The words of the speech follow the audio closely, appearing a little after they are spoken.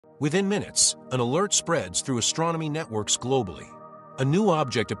Within minutes, an alert spreads through astronomy networks globally. A new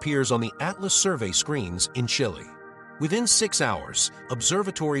object appears on the Atlas survey screens in Chile. Within 6 hours,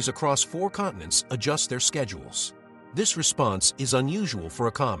 observatories across 4 continents adjust their schedules. This response is unusual for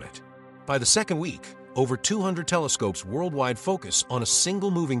a comet. By the second week, over 200 telescopes worldwide focus on a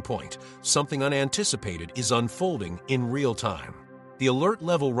single moving point. Something unanticipated is unfolding in real time. The alert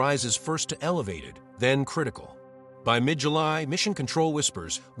level rises first to elevated, then critical. By mid-July, mission control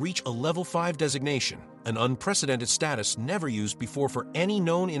whispers reach a Level 5 designation, an unprecedented status never used before for any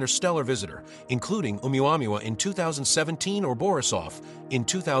known interstellar visitor, including Oumuamua in 2017 or Borisov in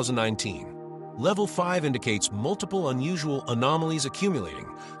 2019. Level 5 indicates multiple unusual anomalies accumulating,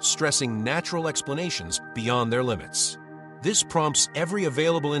 stressing natural explanations beyond their limits. This prompts every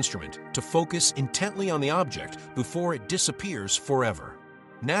available instrument to focus intently on the object before it disappears forever.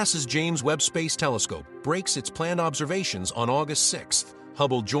 NASA's James Webb Space Telescope breaks its planned observations on August 6th.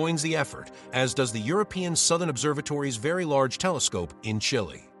 Hubble joins the effort, as does the European Southern Observatory's Very Large Telescope in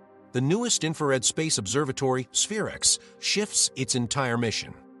Chile. The newest infrared space observatory, SphereX, shifts its entire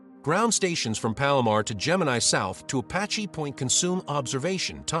mission. Ground stations from Palomar to Gemini South to Apache Point consume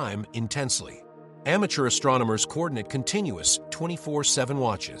observation time intensely. Amateur astronomers coordinate continuous 24/7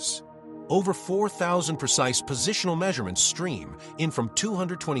 watches. Over 4,000 precise positional measurements stream in from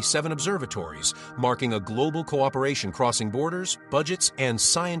 227 observatories, marking a global cooperation crossing borders, budgets, and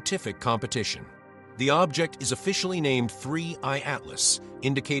scientific competition. The object is officially named 3I Atlas,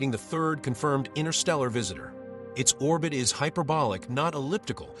 indicating the third confirmed interstellar visitor. Its orbit is hyperbolic, not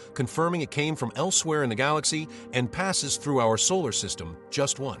elliptical, confirming it came from elsewhere in the galaxy and passes through our solar system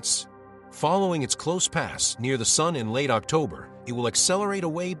just once. Following its close pass near the Sun in late October, it will accelerate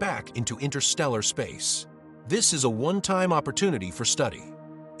away back into interstellar space. This is a one-time opportunity for study.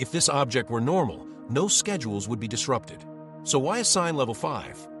 If this object were normal, no schedules would be disrupted. So why assign Level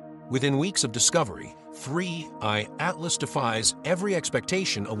 5? Within weeks of discovery, 3I Atlas defies every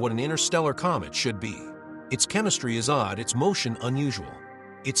expectation of what an interstellar comet should be. Its chemistry is odd, its motion unusual.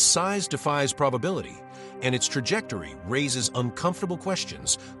 Its size defies probability, and its trajectory raises uncomfortable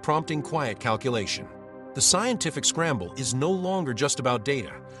questions, prompting quiet calculation. The scientific scramble is no longer just about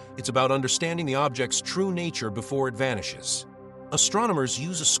data. It's about understanding the object's true nature before it vanishes. Astronomers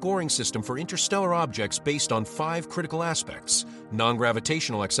use a scoring system for interstellar objects based on 5 critical aspects: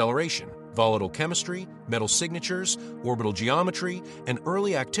 non-gravitational acceleration, volatile chemistry, metal signatures, orbital geometry, and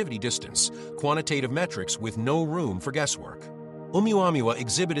early activity distance, quantitative metrics with no room for guesswork. Oumuamua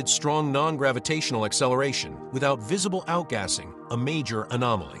exhibited strong non-gravitational acceleration without visible outgassing, a major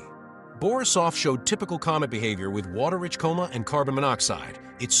anomaly. Borisov showed typical comet behavior with water-rich coma and carbon monoxide.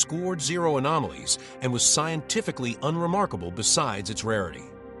 It scored 0 anomalies and was scientifically unremarkable besides its rarity.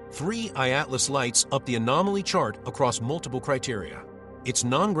 3I Atlas lights up the anomaly chart across multiple criteria. Its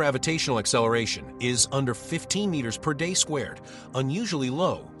non-gravitational acceleration is under 15 meters per day squared, unusually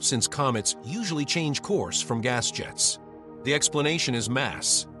low since comets usually change course from gas jets. The explanation is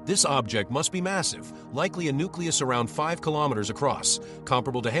mass. This object must be massive, likely a nucleus around 5 kilometers across,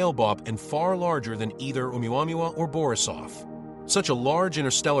 comparable to Hale-Bopp and far larger than either Oumuamua or Borisov. Such a large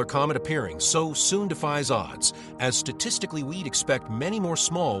interstellar comet appearing so soon defies odds, as statistically we'd expect many more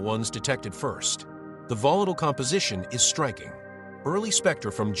small ones detected first. The volatile composition is striking. Early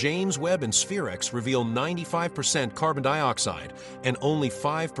spectra from James Webb and SphereX reveal 95% carbon dioxide and only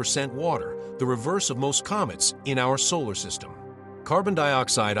 5% water, the reverse of most comets in our solar system. Carbon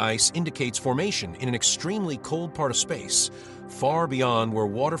dioxide ice indicates formation in an extremely cold part of space, far beyond where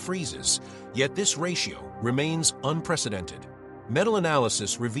water freezes, yet this ratio remains unprecedented. Metal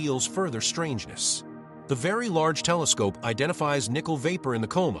analysis reveals further strangeness. The Very Large Telescope identifies nickel vapor in the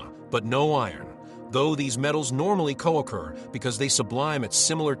coma, but no iron, though these metals normally co-occur because they sublime at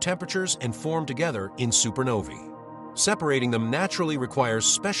similar temperatures and form together in supernovae. Separating them naturally requires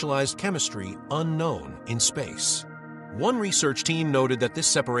specialized chemistry unknown in space. One research team noted that this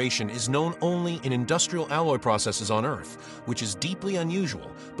separation is known only in industrial alloy processes on Earth, which is deeply unusual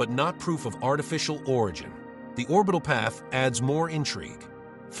but not proof of artificial origin. The orbital path adds more intrigue.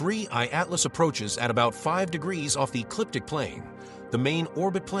 3I Atlas approaches at about 5 degrees off the ecliptic plane, the main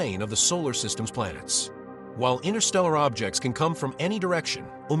orbit plane of the solar system's planets. While interstellar objects can come from any direction,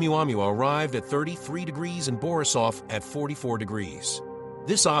 Oumuamua arrived at 33 degrees and Borisov at 44 degrees.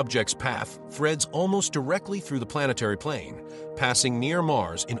 This object's path threads almost directly through the planetary plane, passing near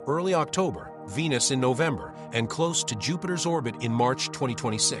Mars in early October, Venus in November, and close to Jupiter's orbit in March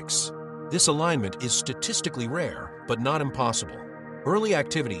 2026. This alignment is statistically rare, but not impossible. Early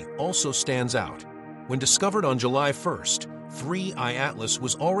activity also stands out. When discovered on July 1st, 3I Atlas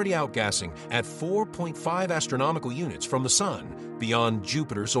was already outgassing at 4.5 astronomical units from the Sun beyond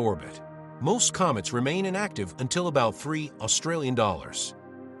Jupiter's orbit. Most comets remain inactive until about $3 Australian.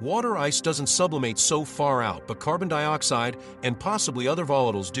 Water ice doesn't sublimate so far out, but carbon dioxide and possibly other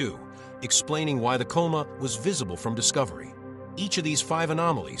volatiles do, explaining why the coma was visible from discovery. Each of these 5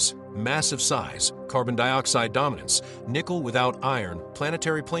 anomalies, massive size, carbon dioxide dominance, nickel without iron,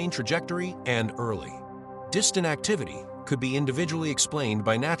 planetary plane trajectory, and early distant activity, could be individually explained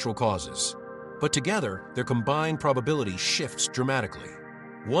by natural causes. But together, their combined probability shifts dramatically.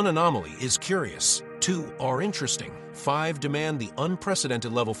 1 anomaly is curious, 2 are interesting, 5 demand the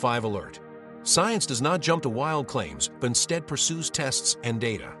unprecedented Level 5 alert. Science does not jump to wild claims, but instead pursues tests and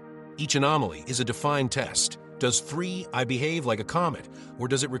data. Each anomaly is a defined test. Does 3I behave like a comet, or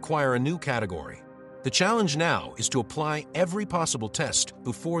does it require a new category? The challenge now is to apply every possible test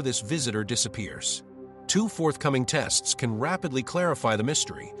before this visitor disappears. 2 forthcoming tests can rapidly clarify the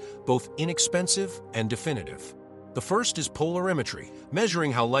mystery, both inexpensive and definitive. The first is polarimetry,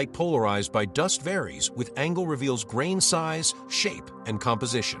 measuring how light polarized by dust varies with angle reveals grain size, shape, and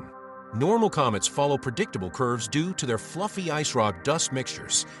composition. Normal comets follow predictable curves due to their fluffy ice rock dust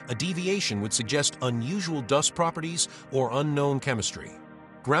mixtures. A deviation would suggest unusual dust properties or unknown chemistry.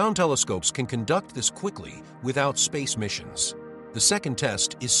 Ground telescopes can conduct this quickly without space missions. The second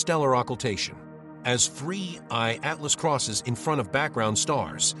test is stellar occultation. As 3I Atlas crosses in front of background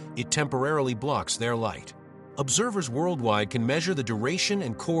stars, it temporarily blocks their light. Observers worldwide can measure the duration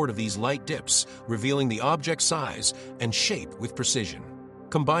and chord of these light dips, revealing the object's size and shape with precision.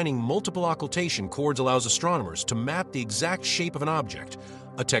 Combining multiple occultation chords allows astronomers to map the exact shape of an object,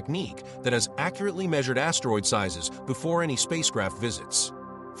 a technique that has accurately measured asteroid sizes before any spacecraft visits.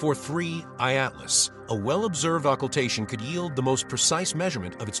 For 3I Atlas, a well-observed occultation could yield the most precise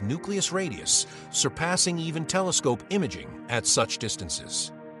measurement of its nucleus radius, surpassing even telescope imaging at such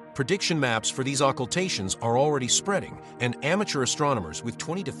distances. Prediction maps for these occultations are already spreading, and amateur astronomers with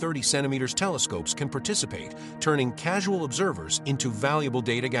 20 to 30 centimeters telescopes can participate, turning casual observers into valuable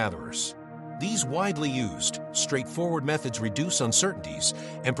data gatherers. These widely used, straightforward methods reduce uncertainties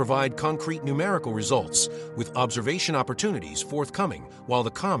and provide concrete numerical results, with observation opportunities forthcoming while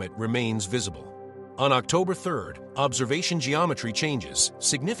the comet remains visible. On October 3rd, observation geometry changes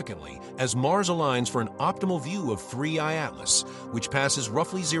significantly as Mars aligns for an optimal view of 3I Atlas, which passes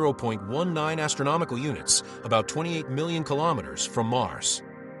roughly 0.19 astronomical units, about 28 million kilometers from Mars.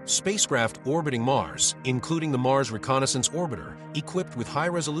 Spacecraft orbiting Mars, including the Mars Reconnaissance Orbiter, equipped with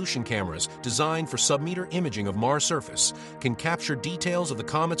high-resolution cameras designed for sub-meter imaging of Mars' surface, can capture details of the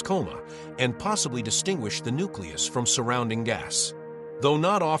comet's coma and possibly distinguish the nucleus from surrounding gas. Though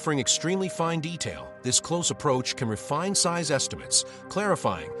not offering extremely fine detail, this close approach can refine size estimates,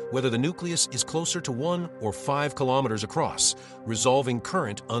 clarifying whether the nucleus is closer to 1 or 5 kilometers across, resolving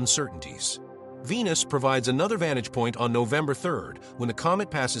current uncertainties. Venus provides another vantage point on November 3rd when the comet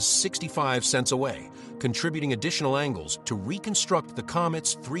passes 65 cents away, contributing additional angles to reconstruct the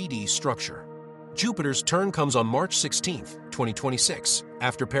comet's 3D structure. Jupiter's turn comes on March 16, 2026,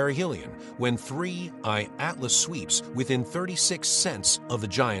 after perihelion, when 3I Atlas sweeps within 36 cents of the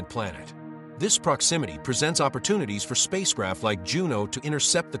giant planet. This proximity presents opportunities for spacecraft like Juno to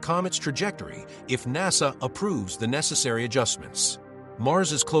intercept the comet's trajectory if NASA approves the necessary adjustments.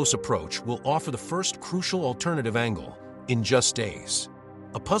 Mars's close approach will offer the first crucial alternative angle in just days.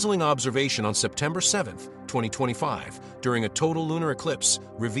 A puzzling observation on September 7, 2025, during a total lunar eclipse,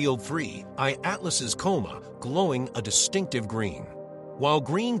 revealed 3I Atlas's coma glowing a distinctive green. While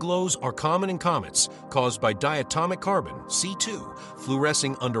green glows are common in comets caused by diatomic carbon, C2,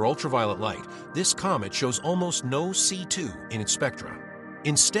 fluorescing under ultraviolet light, this comet shows almost no C2 in its spectra.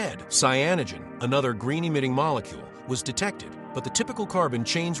 Instead, cyanogen, another green-emitting molecule, was detected, but the typical carbon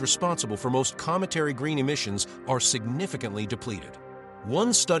chains responsible for most cometary green emissions are significantly depleted.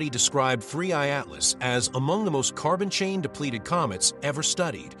 One study described 3I Atlas as among the most carbon chain depleted comets ever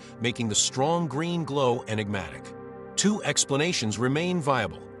studied, making the strong green glow enigmatic. 2 explanations remain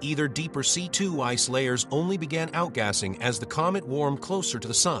viable. Either deeper C2 ice layers only began outgassing as the comet warmed closer to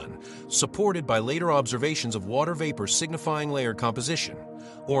the Sun, supported by later observations of water vapor signifying layered composition,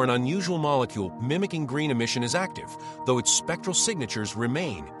 or an unusual molecule mimicking green emission is active, though its spectral signatures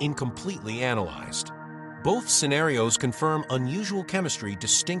remain incompletely analyzed. Both scenarios confirm unusual chemistry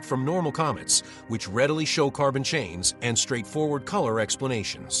distinct from normal comets, which readily show carbon chains and straightforward color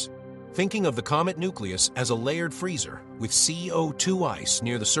explanations. Thinking of the comet nucleus as a layered freezer, with CO2 ice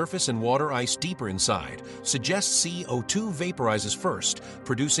near the surface and water ice deeper inside, suggests CO2 vaporizes first,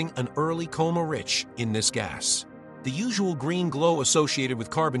 producing an early coma rich in this gas. The usual green glow associated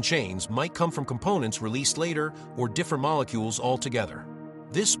with carbon chains might come from components released later or different molecules altogether.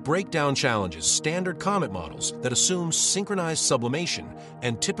 This breakdown challenges standard comet models that assume synchronized sublimation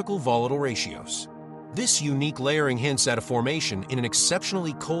and typical volatile ratios. This unique layering hints at a formation in an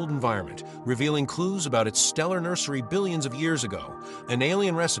exceptionally cold environment, revealing clues about its stellar nursery billions of years ago, an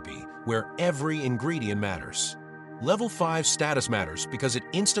alien recipe where every ingredient matters. Level 5 status matters because it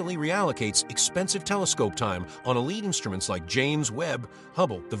instantly reallocates expensive telescope time on elite instruments like James Webb,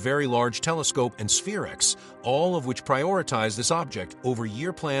 Hubble, the Very Large Telescope, and Spherex, all of which prioritize this object over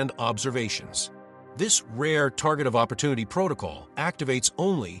year-planned observations. This rare target of opportunity protocol activates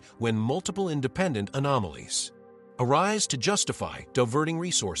only when multiple independent anomalies arise to justify diverting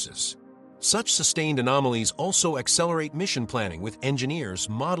resources. Such sustained anomalies also accelerate mission planning, with engineers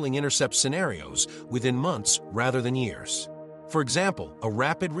modeling intercept scenarios within months rather than years. For example, a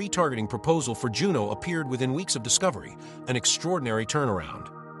rapid retargeting proposal for Juno appeared within weeks of discovery, an extraordinary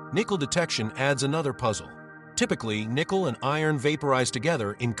turnaround. Nickel detection adds another puzzle. Typically, nickel and iron vaporize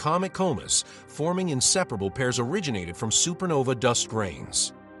together in comet comas, forming inseparable pairs originated from supernova dust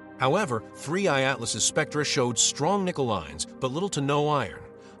grains. However, 3I Atlas's spectra showed strong nickel lines but little to no iron,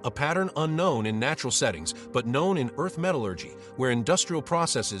 a pattern unknown in natural settings but known in Earth metallurgy, where industrial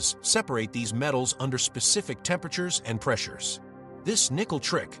processes separate these metals under specific temperatures and pressures. This nickel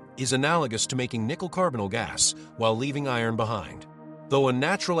trick is analogous to making nickel carbonyl gas while leaving iron behind. Though a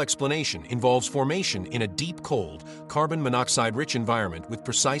natural explanation involves formation in a deep, cold, carbon monoxide-rich environment with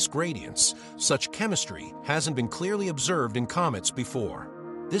precise gradients, such chemistry hasn't been clearly observed in comets before.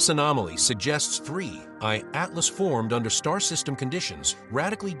 This anomaly suggests 3I Atlas formed under star system conditions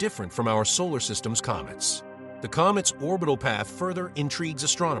radically different from our solar system's comets. The comet's orbital path further intrigues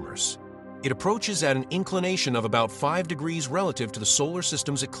astronomers. It approaches at an inclination of about 5 degrees relative to the solar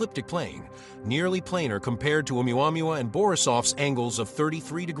system's ecliptic plane, nearly planar compared to Oumuamua and Borisov's angles of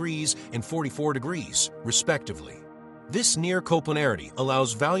 33 degrees and 44 degrees, respectively. This near coplanarity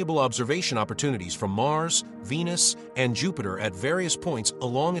allows valuable observation opportunities from Mars, Venus, and Jupiter at various points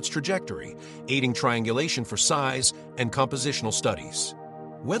along its trajectory, aiding triangulation for size and compositional studies.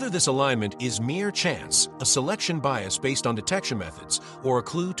 Whether this alignment is mere chance, a selection bias based on detection methods, or a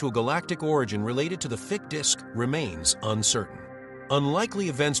clue to a galactic origin related to the thick disk remains uncertain. Unlikely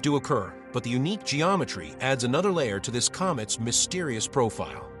events do occur, but the unique geometry adds another layer to this comet's mysterious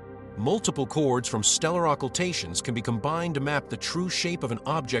profile. Multiple chords from stellar occultations can be combined to map the true shape of an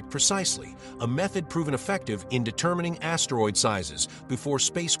object precisely, a method proven effective in determining asteroid sizes before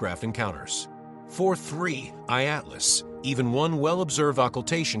spacecraft encounters. For 3I Atlas, even one well-observed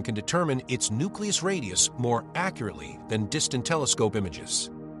occultation can determine its nucleus radius more accurately than distant telescope images.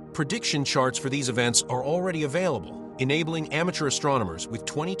 Prediction charts for these events are already available, enabling amateur astronomers with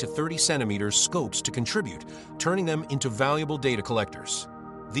 20 to 30 centimeters scopes to contribute, turning them into valuable data collectors.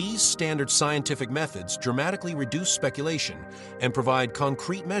 These standard scientific methods dramatically reduce speculation and provide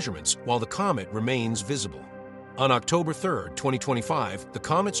concrete measurements while the comet remains visible. On October 3, 2025, the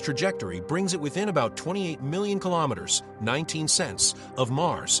comet's trajectory brings it within about 28 million kilometers, 19 cents, of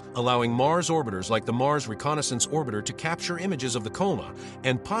Mars, allowing Mars orbiters like the Mars Reconnaissance Orbiter to capture images of the coma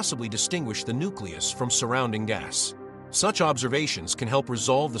and possibly distinguish the nucleus from surrounding gas. Such observations can help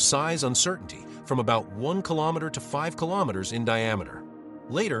resolve the size uncertainty from about 1 kilometer to 5 kilometers in diameter.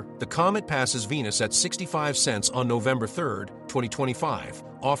 Later, the comet passes Venus at 65 cents on November 3, 2025,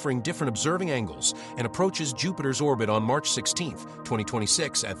 offering different observing angles, and approaches Jupiter's orbit on March 16,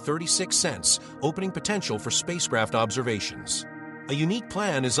 2026 at 36 cents, opening potential for spacecraft observations. A unique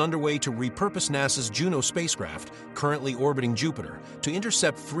plan is underway to repurpose NASA's Juno spacecraft, currently orbiting Jupiter, to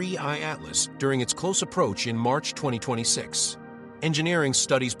intercept 3I Atlas during its close approach in March 2026. Engineering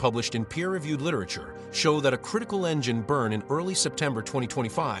studies published in peer-reviewed literature show that a critical engine burn in early September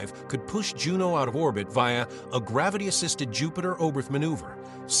 2025 could push Juno out of orbit via a gravity-assisted Jupiter-Oberth maneuver,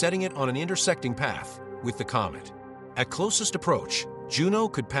 setting it on an intersecting path with the comet. At closest approach, Juno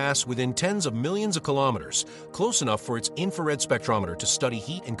could pass within tens of millions of kilometers, close enough for its infrared spectrometer to study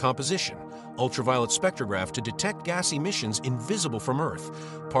heat and composition, ultraviolet spectrograph to detect gas emissions invisible from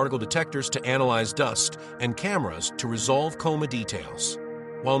Earth, particle detectors to analyze dust, and cameras to resolve coma details.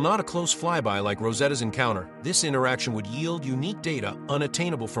 While not a close flyby like Rosetta's encounter, this interaction would yield unique data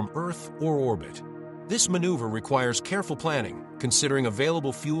unattainable from Earth or orbit. This maneuver requires careful planning, considering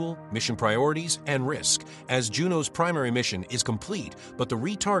available fuel, mission priorities, and risk, as Juno's primary mission is complete, but the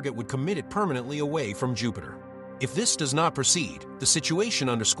retarget would commit it permanently away from Jupiter. If this does not proceed, the situation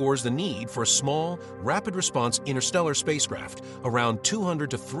underscores the need for a small, rapid-response interstellar spacecraft, around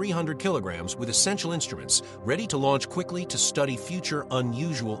 200 to 300 kilograms with essential instruments, ready to launch quickly to study future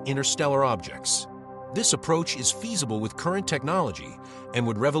unusual interstellar objects. This approach is feasible with current technology and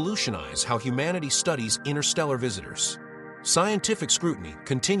would revolutionize how humanity studies interstellar visitors. Scientific scrutiny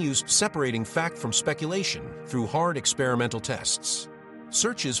continues separating fact from speculation through hard experimental tests.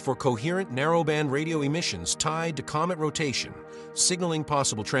 Searches for coherent narrowband radio emissions tied to comet rotation, signaling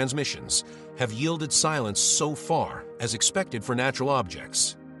possible transmissions, have yielded silence so far, as expected for natural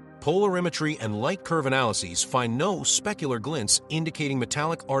objects. Polarimetry and light curve analyses find no specular glints indicating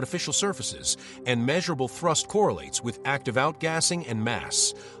metallic artificial surfaces, and measurable thrust correlates with active outgassing and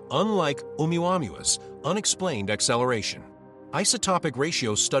mass, unlike Oumuamua's unexplained acceleration. Isotopic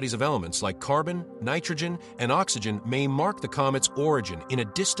ratio studies of elements like carbon, nitrogen, and oxygen may mark the comet's origin in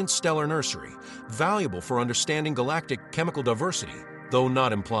a distant stellar nursery, valuable for understanding galactic chemical diversity, though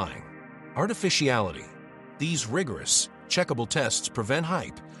not implying artificiality. These rigorous, checkable tests prevent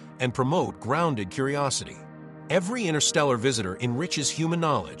hype and promote grounded curiosity. Every interstellar visitor enriches human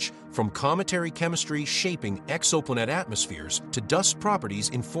knowledge, from cometary chemistry shaping exoplanet atmospheres to dust properties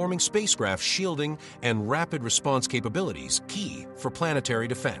informing spacecraft shielding and rapid response capabilities key for planetary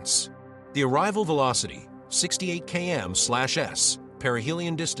defense. The arrival velocity, 68 km/s,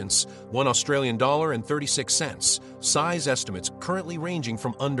 perihelion distance, $1.36, size estimates currently ranging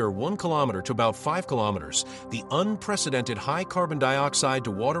from under 1 kilometer to about 5 kilometers, the unprecedented high carbon dioxide to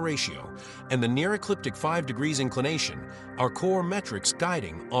water ratio, and the near ecliptic 5 degrees inclination are core metrics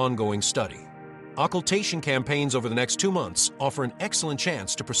guiding ongoing study. Occultation campaigns over the next 2 months offer an excellent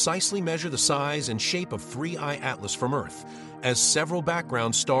chance to precisely measure the size and shape of 3I Atlas from Earth, as several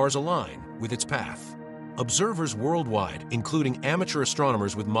background stars align with its path. Observers worldwide, including amateur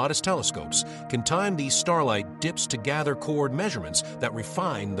astronomers with modest telescopes, can time these starlight dips to gather chord measurements that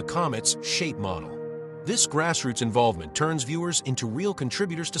refine the comet's shape model. This grassroots involvement turns viewers into real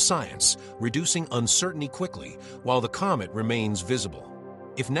contributors to science, reducing uncertainty quickly while the comet remains visible.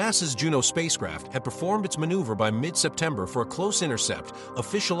 If NASA's Juno spacecraft had performed its maneuver by mid-September for a close intercept,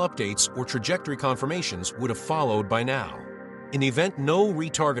 official updates or trajectory confirmations would have followed by now. In the event no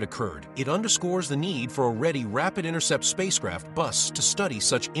retarget occurred, it underscores the need for a ready rapid intercept spacecraft bus to study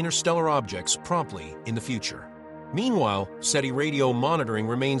such interstellar objects promptly in the future. Meanwhile, SETI radio monitoring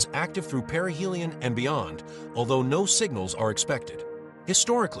remains active through perihelion and beyond, although no signals are expected.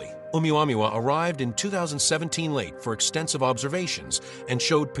 Historically, Oumuamua arrived in 2017 late for extensive observations and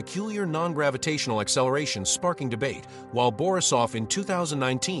showed peculiar non-gravitational acceleration sparking debate, while Borisov in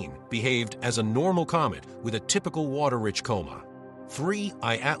 2019 behaved as a normal comet with a typical water-rich coma.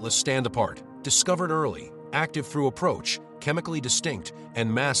 3I Atlas stand apart, discovered early, active through approach, chemically distinct,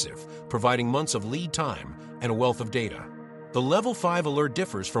 and massive, providing months of lead time and a wealth of data. The Level 5 alert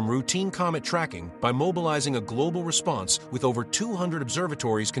differs from routine comet tracking by mobilizing a global response with over 200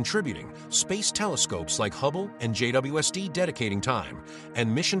 observatories contributing, space telescopes like Hubble and JWST dedicating time,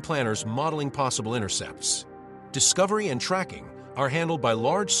 and mission planners modeling possible intercepts. Discovery and tracking are handled by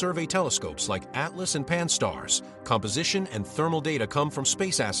large survey telescopes like Atlas and Pan-STARRS. Composition and thermal data come from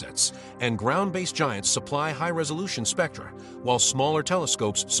space assets, and ground-based giants supply high-resolution spectra, while smaller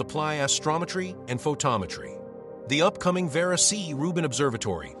telescopes supply astrometry and photometry. The upcoming Vera C. Rubin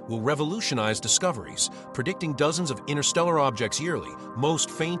Observatory will revolutionize discoveries, predicting dozens of interstellar objects yearly, most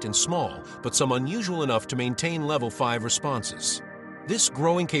faint and small, but some unusual enough to maintain Level 5 responses. This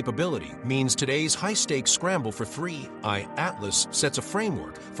growing capability means today's high-stakes scramble for 3I Atlas sets a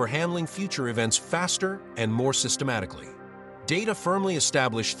framework for handling future events faster and more systematically. Data firmly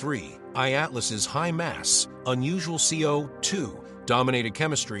establish 3I Atlas's high mass, unusual CO2-dominated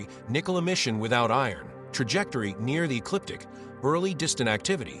chemistry, nickel emission without iron, trajectory near the ecliptic, early distant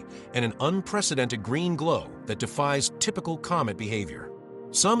activity, and an unprecedented green glow that defies typical comet behavior.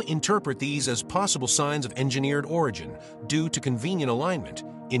 Some interpret these as possible signs of engineered origin due to convenient alignment,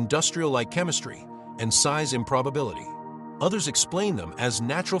 industrial-like chemistry, and size improbability. Others explain them as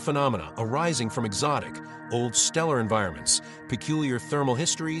natural phenomena arising from exotic, old stellar environments, peculiar thermal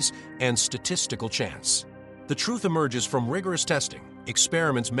histories, and statistical chance. The truth emerges from rigorous testing,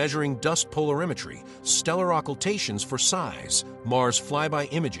 experiments measuring dust polarimetry, stellar occultations for size, Mars flyby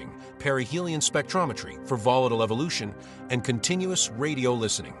imaging, perihelion spectrometry for volatile evolution, and continuous radio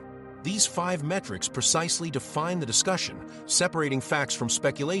listening. These 5 metrics precisely define the discussion, separating facts from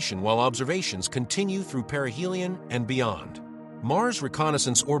speculation while observations continue through perihelion and beyond. Mars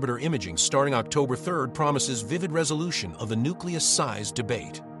Reconnaissance Orbiter imaging starting October 3rd promises vivid resolution of the nucleus size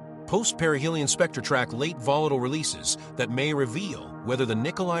debate. Post-perihelion spectra track late volatile releases that may reveal whether the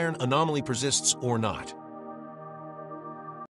nickel-iron anomaly persists or not.